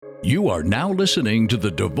You are now listening to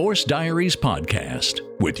the Divorce Diaries podcast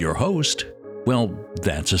with your host. Well,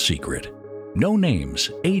 that's a secret. No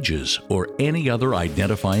names, ages, or any other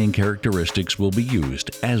identifying characteristics will be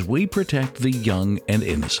used as we protect the young and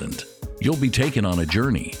innocent. You'll be taken on a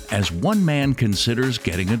journey as one man considers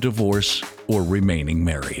getting a divorce or remaining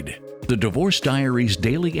married. The Divorce Diaries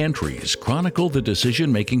daily entries chronicle the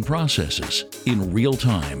decision-making processes in real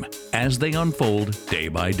time as they unfold day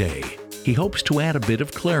by day. He hopes to add a bit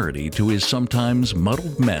of clarity to his sometimes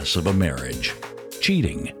muddled mess of a marriage.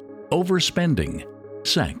 Cheating, overspending,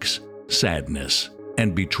 sex, sadness,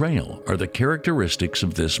 and betrayal are the characteristics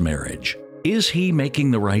of this marriage. Is he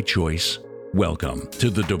making the right choice? Welcome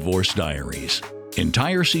to the Divorce Diaries.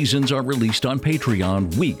 Entire seasons are released on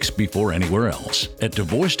Patreon weeks before anywhere else at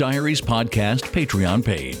Divorce Diaries Podcast Patreon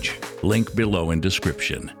page. Link below in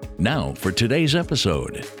description. Now for today's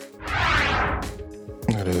episode.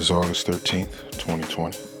 It is August 13th,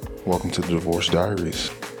 2020. Welcome to the Divorce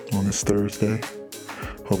Diaries on this Thursday.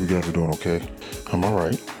 Hope you guys are doing okay. I'm all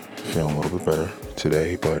right. Feeling a little bit better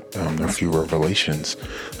today, but there are a few revelations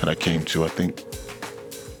that I came to. I think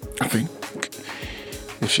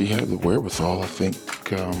if she had the wherewithal, I think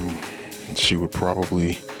she would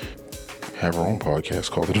probably have her own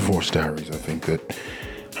podcast called The Divorce Diaries. I think that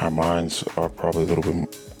our minds are probably a little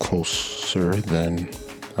bit closer than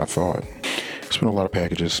I thought. There's been a lot of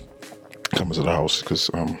packages coming to the house because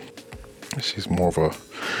she's more of a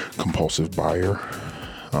compulsive buyer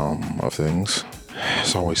of things.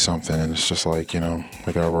 It's always something, and it's just like,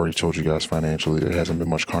 like I've already told you guys, financially there hasn't been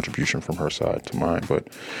much contribution from her side to mine, but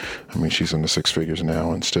I mean, she's in the six figures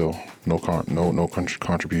now and still no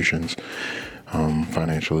contributions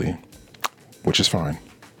financially, which is fine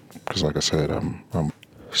because like I said, I'm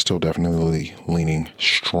still definitely leaning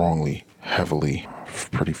strongly, heavily,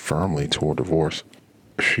 pretty firmly toward divorce.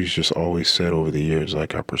 She's just always said over the years,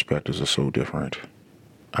 like, our perspectives are so different.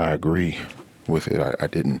 I agree with it. I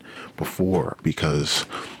didn't before because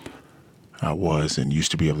I was and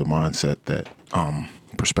used to be of the mindset that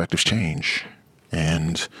perspectives change.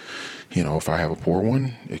 And, if I have a poor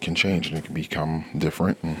one, it can change and it can become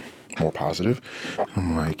different and more positive.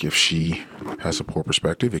 I'm like, if she has a poor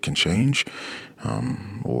perspective, it can change,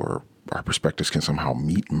 or our perspectives can somehow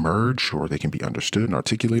merge, or they can be understood and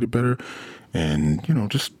articulated better. And,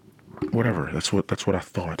 just whatever. That's what I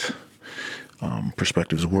thought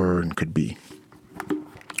perspectives were and could be.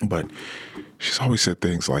 But she's always said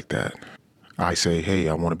things like that. I say, hey,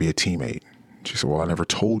 I want to be a teammate. She said, well, I never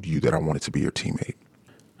told you that I wanted to be your teammate.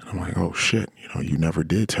 And I'm like, oh shit, you never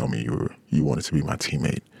did tell me you wanted to be my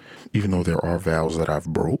teammate. Even though there are vows that I've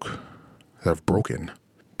broken,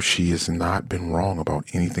 she has not been wrong about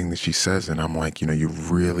anything that she says. And I'm like, you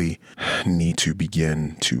really need to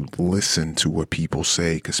begin to listen to what people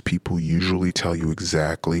say, because people usually tell you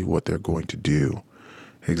exactly what they're going to do,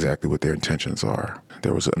 exactly what their intentions are.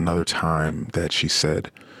 There was another time that she said,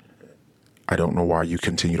 I don't know why you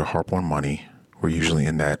continue to harp on money. We're usually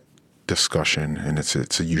in that discussion, and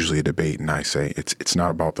it's usually a debate. And I say, it's not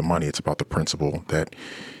about the money. It's about the principle that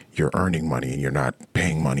you're earning money and you're not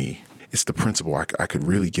paying money. It's the principle. I could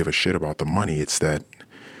really give a shit about the money. It's that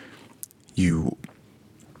you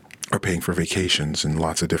are paying for vacations and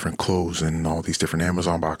lots of different clothes and all these different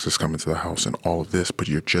Amazon boxes coming to the house and all of this, but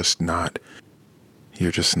you're just not, I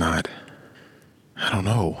don't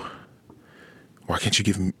know. Why can't you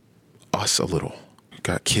give us a little?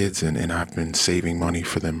 Got kids and I've been saving money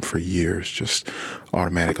for them for years, just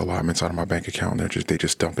automatic allotments out of my bank account. They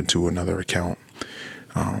just dump into another account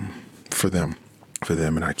for them,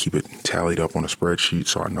 and I keep it tallied up on a spreadsheet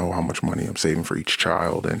so I know how much money I'm saving for each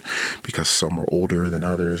child. And because some are older than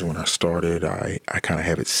others, when I started, I kind of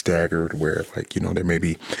have it staggered where, like, there may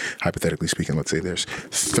be, hypothetically speaking, let's say there's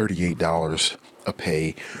 $38 a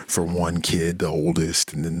pay for one kid, the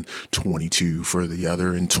oldest, and then 22 for the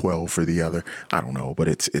other and 12 for the other. I don't know, but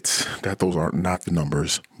it's that those are not the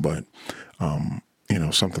numbers, but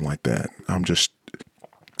something like that.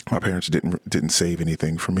 My parents didn't save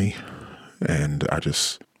anything for me. And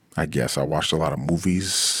I guess I watched a lot of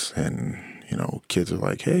movies, and, kids are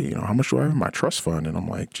like, hey, how much do I have in my trust fund? And I'm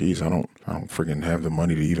like, geez, I don't friggin' have the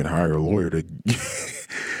money to even hire a lawyer to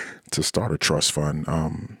to start a trust fund.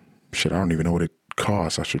 Shit, I don't even know what it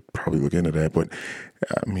costs. I should probably look into that. But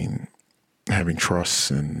I mean, having trusts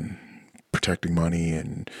and protecting money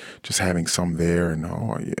and just having some there, and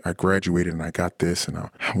I graduated and I got this, and I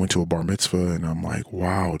went to a bar mitzvah, and I'm like,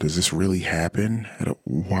 wow, does this really happen?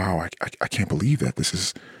 Wow, I can't believe that. This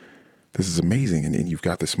is amazing, and you've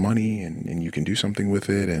got this money, and you can do something with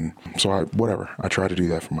it. And so I try to do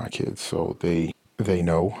that for my kids, so they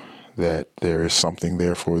know that there is something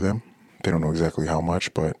there for them, They don't know exactly how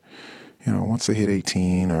much, but, once they hit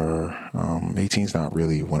 18 or 18's not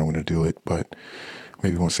really when I'm going to do it, but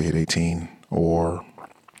maybe once they hit 18 or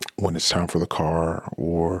when it's time for the car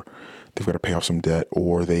or they've got to pay off some debt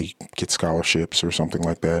or they get scholarships or something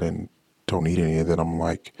like that and don't need any of that, I'm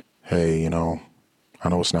like, hey, I know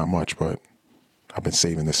it's not much, but I've been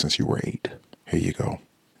saving this since you were 8. Here you go.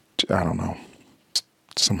 I don't know.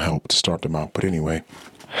 Some help to start them out. But anyway,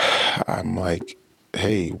 I'm like,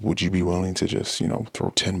 hey, would you be willing to just,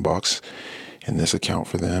 throw $10 in this account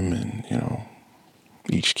for them and,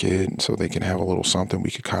 each kid so they can have a little something?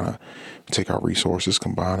 We could kind of take our resources,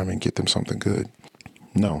 combine them and get them something good.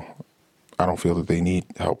 No, I don't feel that they need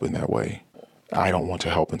help in that way. I don't want to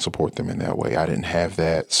help and support them in that way. I didn't have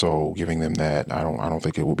that, so giving them that, I don't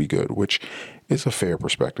think it will be good, which is a fair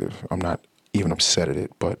perspective. I'm not even upset at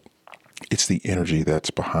it, but it's the energy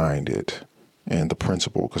that's behind it and the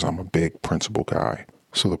principle, because I'm a big principle guy.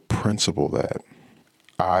 So the principle that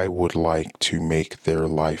I would like to make their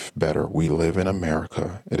life better. We live in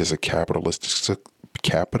America. It is a capitalistic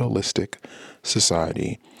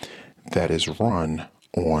society that is run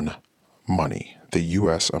on money, the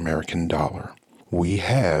U.S. American dollar. We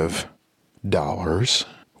have dollars.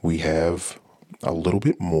 We have a little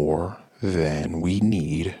bit more than we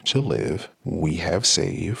need to live. We have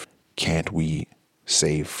saved. Can't we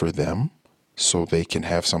save for them so they can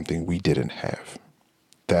have something we didn't have?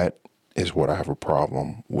 That is what I have a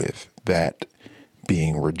problem with. That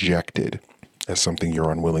being rejected as something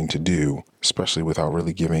you're unwilling to do, especially without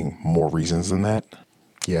really giving more reasons than that.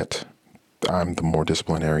 Yet I'm the more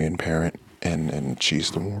disciplinarian parent and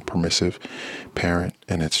she's the more permissive parent.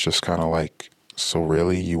 And it's just kind of like, so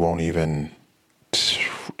really you won't even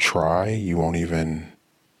try? You won't even,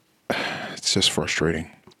 it's just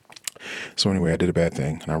frustrating. So anyway, I did a bad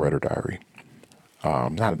thing and I read her diary.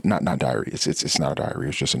 Not diary. It's not a diary.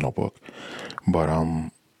 It's just a notebook. But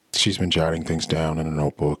she's been jotting things down in a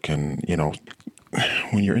notebook. And,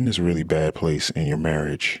 when you're in this really bad place in your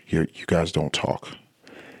marriage, you guys don't talk.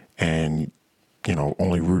 And,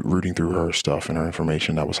 only rooting through her stuff and her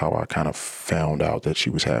information, that was how I kind of found out that she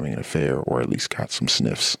was having an affair, or at least got some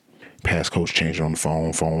sniffs. Passcodes changed on the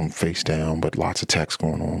phone face down, but lots of text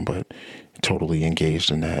going on, but totally engaged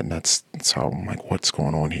in that. And that's how I'm like, what's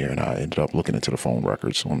going on here? And I ended up looking into the phone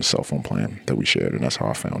records on the cell phone plan that we shared. And that's how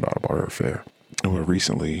I found out about her affair. And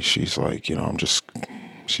recently she's like,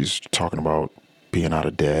 she's talking about being out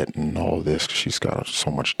of debt and all of this. She's got so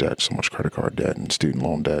much debt, so much credit card debt and student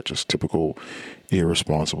loan debt, just typical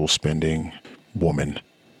irresponsible spending woman.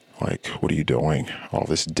 Like, what are you doing? All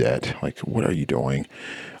this debt. Like, what are you doing?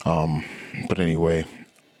 But anyway,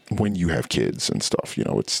 when you have kids and stuff,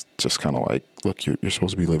 it's just kind of like, look, you're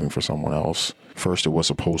supposed to be living for someone else. First, it was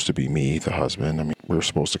supposed to be me, the husband. I mean, we were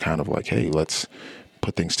supposed to kind of like, hey, let's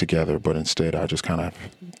put things together. But instead, I just kind of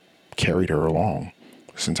carried her along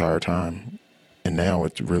this entire time. And now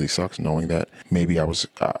it really sucks knowing that maybe I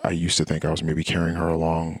used to think I was maybe carrying her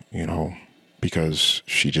along, because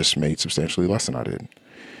she just made substantially less than I did.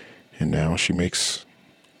 And now she makes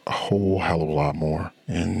a whole hell of a lot more,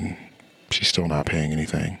 and she's still not paying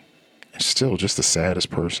anything. And still just the saddest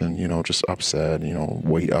person, just upset,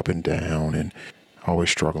 weight up and down and always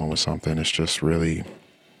struggling with something. It's just really,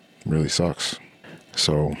 really sucks.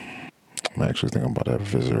 So I'm actually thinking about to have a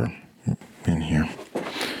visitor in here.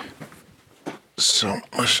 So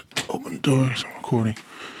let's open the doors. I'm recording.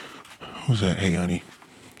 Who's that? Hey, honey.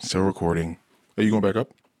 Still recording. Are you going back up?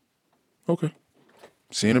 Okay.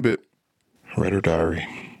 See you in a bit. Read her diary.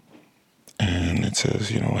 And it says,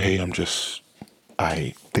 hey,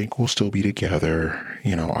 I think we'll still be together.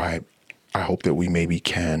 I hope that we maybe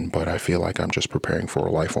can, but I feel like I'm just preparing for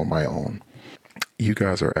a life on my own. You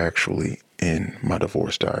guys are actually in my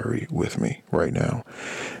divorce diary with me right now.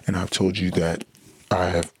 And I've told you that I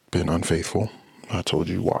have been unfaithful. I told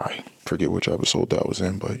you why. Forget which episode that was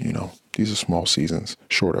in, but these are small seasons,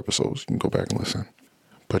 short episodes. You can go back and listen.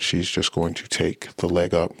 But she's just going to take the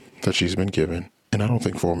leg up that she's been given. And I don't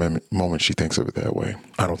think for a moment she thinks of it that way.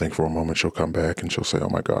 I don't think for a moment she'll come back and she'll say, oh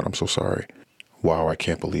my God, I'm so sorry. Wow, I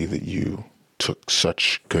can't believe that you took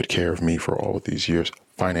such good care of me for all of these years.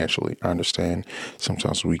 Financially, I understand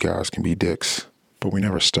sometimes we guys can be dicks, but we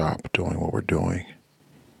never stop doing what we're doing.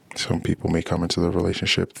 Some people may come into the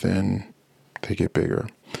relationship thin. They get bigger.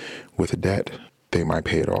 With a debt, they might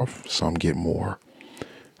pay it off. Some get more.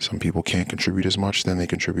 Some people can't contribute as much, then they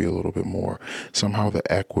contribute a little bit more. Somehow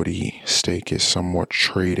the equity stake is somewhat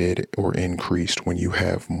traded or increased when you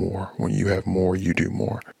have more. When you have more, you do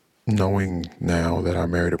more. Knowing now that I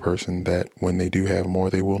married a person that when they do have more,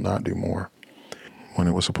 they will not do more. When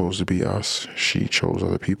it was supposed to be us, she chose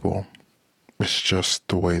other people. It's just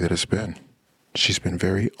the way that it's been. She's been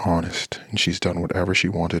very honest, and she's done whatever she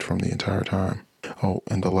wanted from the entire time. Oh,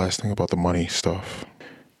 and the last thing about the money stuff.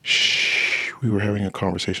 We were having a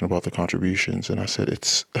conversation about the contributions, and I said,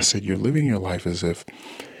 you're living your life as if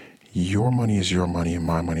your money is your money and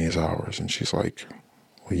my money is ours. And she's like,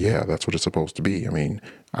 well, yeah, that's what it's supposed to be. I mean,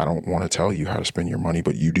 I don't want to tell you how to spend your money,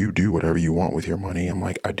 but you do whatever you want with your money. I'm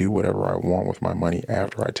like, I do whatever I want with my money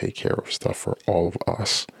after I take care of stuff for all of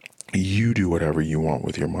us. You do whatever you want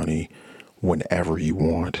with your money whenever you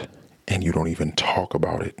want, and you don't even talk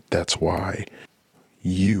about it. That's why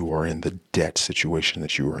you are in the debt situation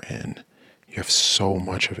that you are in. You have so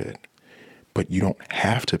much of it, but you don't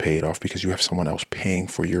have to pay it off because you have someone else paying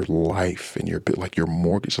for your life and your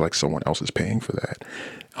mortgage, like someone else is paying for that.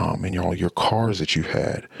 And all your cars that you've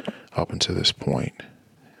had up until this point.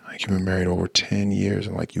 Like, you've been married over 10 years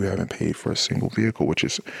and like you haven't paid for a single vehicle, which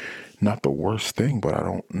is not the worst thing, but I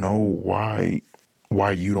don't know why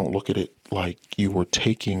you don't look at it like you were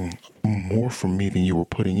taking more from me than you were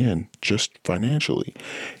putting in, just financially.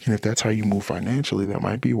 And if that's how you move financially, that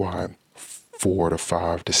might be why 4 to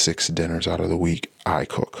 5 to 6 dinners out of the week I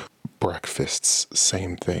cook. Breakfasts,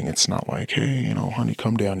 same thing. It's not like, hey, honey,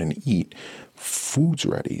 come down and eat. Food's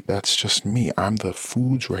ready. That's just me. I'm the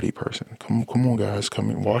food's ready person. Come on, guys, come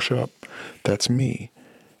and wash up. That's me.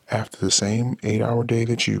 After the same 8-hour day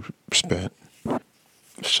that you spent,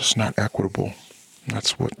 it's just not equitable.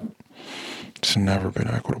 It's never been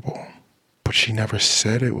equitable. But she never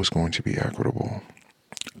said it was going to be equitable.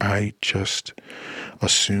 I just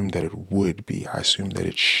assumed that it would be. I assumed that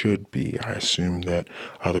it should be. I assumed that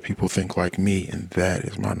other people think like me, and that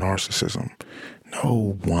is my narcissism.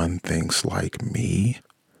 No one thinks like me.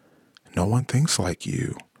 No one thinks like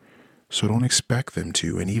you. So don't expect them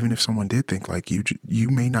to. And even if someone did think like you, you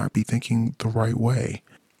may not be thinking the right way.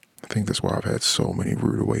 I think that's why I've had so many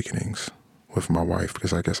rude awakenings with my wife,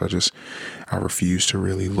 because I guess I refused to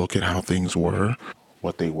really look at how things were,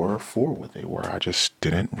 what they were for what they were. I just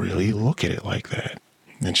didn't really look at it like that.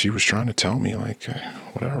 And she was trying to tell me, like,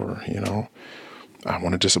 whatever, I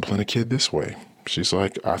want to discipline a kid this way. She's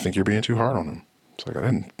like, I think you're being too hard on him. It's like, I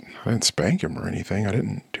didn't spank him or anything. I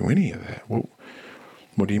didn't do any of that.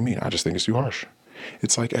 What do you mean? I just think it's too harsh.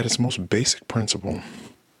 It's like, at its most basic principle,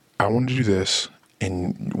 I want to do this.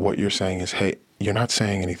 And what you're saying is, hey, you're not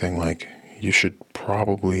saying anything like, you should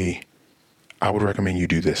probably, I would recommend you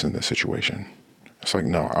do this in this situation. It's like,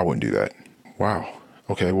 no, I wouldn't do that. Wow.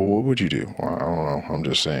 Okay, well, what would you do? Well, I don't know. I'm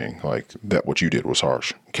just saying, like, that what you did was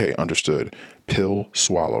harsh. Okay, understood. Pill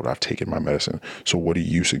swallowed. I've taken my medicine. So what do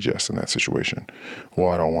you suggest in that situation? Well,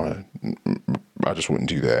 I just wouldn't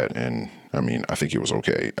do that. And I mean, I think it was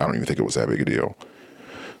okay. I don't even think it was that big a deal.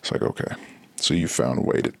 It's like, okay. So you found a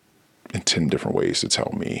way in 10 different ways to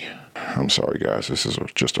tell me. I'm sorry, guys. This is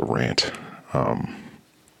just a rant.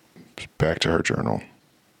 Back to her journal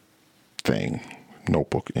thing.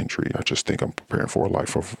 Notebook entry. I just think I'm preparing for a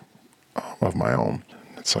life of my own.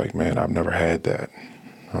 It's like, man, I've never had that.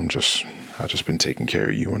 I've just been taking care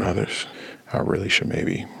of you and others. I really should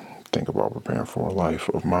maybe think about preparing for a life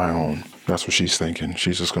of my own. That's what she's thinking.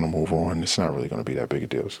 She's just going to move on. It's not really going to be that big a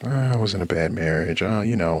deal. I was in a bad marriage.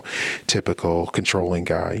 Typical controlling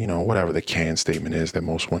guy, whatever the canned statement is that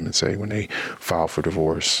most women say when they file for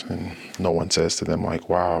divorce. And no one says to them, like,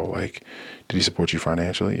 wow, like, did he support you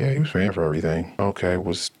financially? Yeah, he was paying for everything. Okay,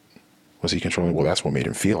 was he controlling? Well, that's what made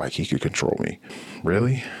him feel like he could control me.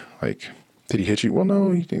 Really? Like, did he hit you? Well,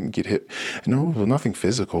 no, he didn't get hit. No, well, nothing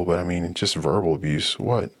physical, but I mean, just verbal abuse.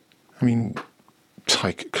 What? I mean, it's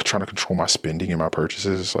like trying to control my spending and my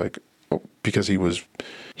purchases, like, because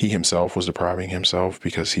he himself was depriving himself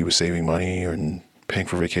because he was saving money and paying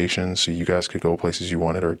for vacations so you guys could go places you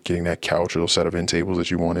wanted, or getting that couch or those set of end tables that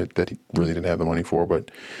you wanted that he really didn't have the money for, but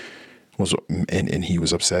and he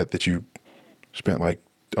was upset that you spent like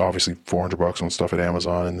obviously $400 on stuff at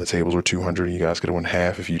Amazon and the tables were $200. You guys could have won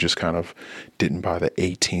half if you just kind of didn't buy the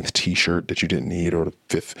 18th t-shirt that you didn't need, or the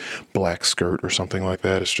 5th black skirt or something like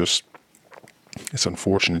that. It's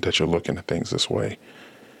unfortunate that you're looking at things this way,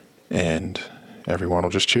 and everyone will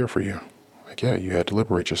just cheer for you. Like, yeah, you had to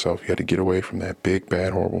liberate yourself. You had to get away from that big,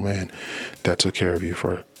 bad, horrible man that took care of you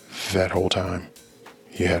for that whole time.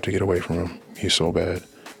 You have to get away from him. He's so bad.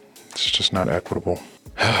 It's just not equitable.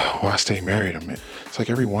 Why stay married? I mean, it's like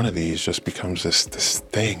every one of these just becomes this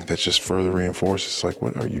thing that just further reinforces, like,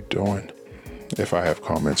 what are you doing? If I have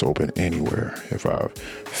comments open anywhere, if I've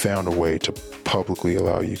found a way to publicly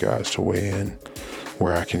allow you guys to weigh in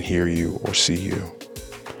where I can hear you or see you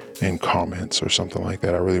in comments or something like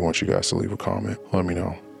that, I really want you guys to leave a comment. Let me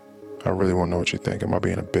know. I really want to know what you think. Am I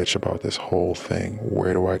being a bitch about this whole thing?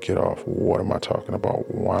 Where do I get off? What am I talking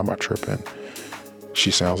about? Why am I tripping? She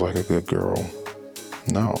sounds like a good girl.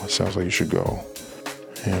 No, it sounds like you should go.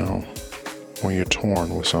 You know, when you're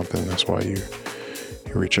torn with something, that's why you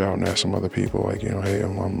reach out and ask some other people, like, you know, hey,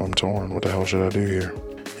 I'm torn. What the hell should I do here?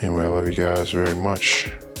 Anyway, I love you guys very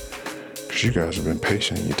much, because you guys have been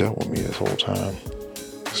patient and you dealt with me this whole time.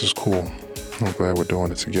 This is cool. I'm glad we're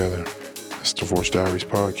doing it together. It's Divorce Diaries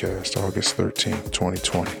Podcast, August 13th,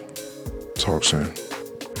 2020. Talk soon.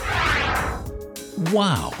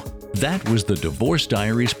 Wow. That was the Divorce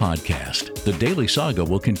Diaries Podcast. The Daily Saga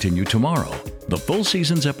will continue tomorrow. The full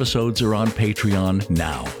season's episodes are on Patreon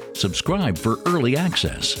now. Subscribe for early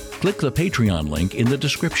access. Click the Patreon link in the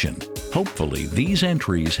description. Hopefully, these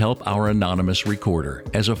entries help our anonymous recorder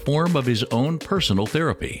as a form of his own personal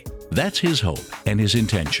therapy. That's his hope and his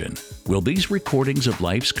intention. Will these recordings of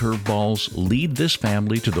life's curveballs lead this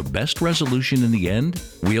family to the best resolution in the end?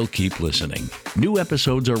 We'll keep listening. New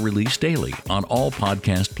episodes are released daily on all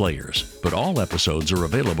podcast players, but all episodes are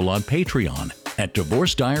available on Patreon at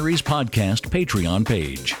Divorce Diaries Podcast Patreon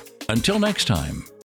page. Until next time,